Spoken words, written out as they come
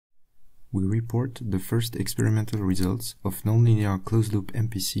we report the first experimental results of nonlinear closed-loop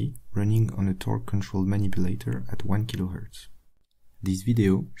MPC running on a torque-controlled manipulator at 1 kHz. This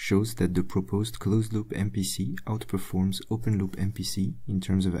video shows that the proposed closed-loop MPC outperforms open-loop MPC in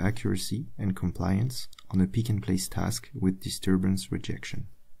terms of accuracy and compliance on a pick-and-place task with disturbance rejection.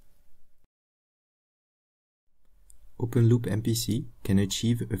 Open-loop MPC can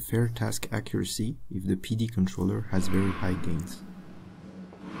achieve a fair task accuracy if the PD controller has very high gains.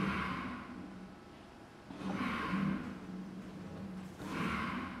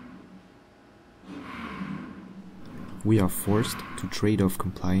 We are forced to trade off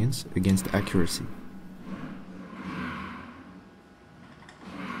compliance against accuracy.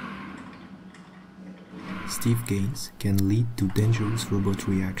 Stiff gains can lead to dangerous robot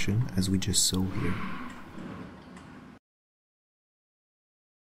reaction, as we just saw here.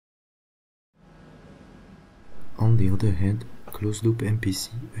 On the other hand, closed-loop MPC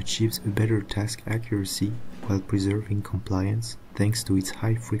achieves a better task accuracy while preserving compliance thanks to its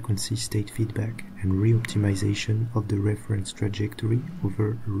high-frequency state feedback and re-optimization of the reference trajectory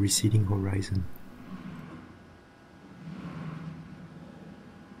over a receding horizon.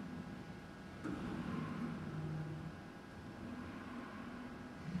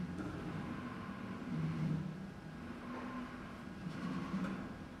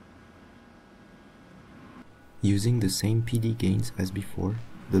 Using the same PD gains as before,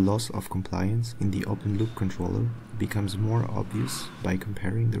 the loss of compliance in the open-loop controller becomes more obvious by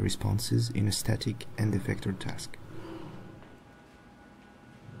comparing the responses in a static end effector task.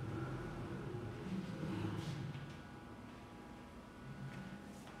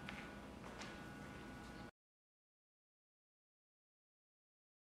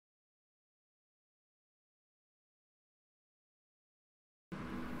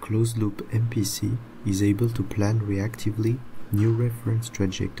 Closed-loop MPC is able to plan reactively new reference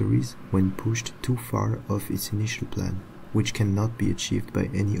trajectories when pushed too far off its initial plan, which cannot be achieved by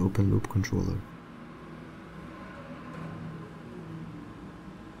any open-loop controller.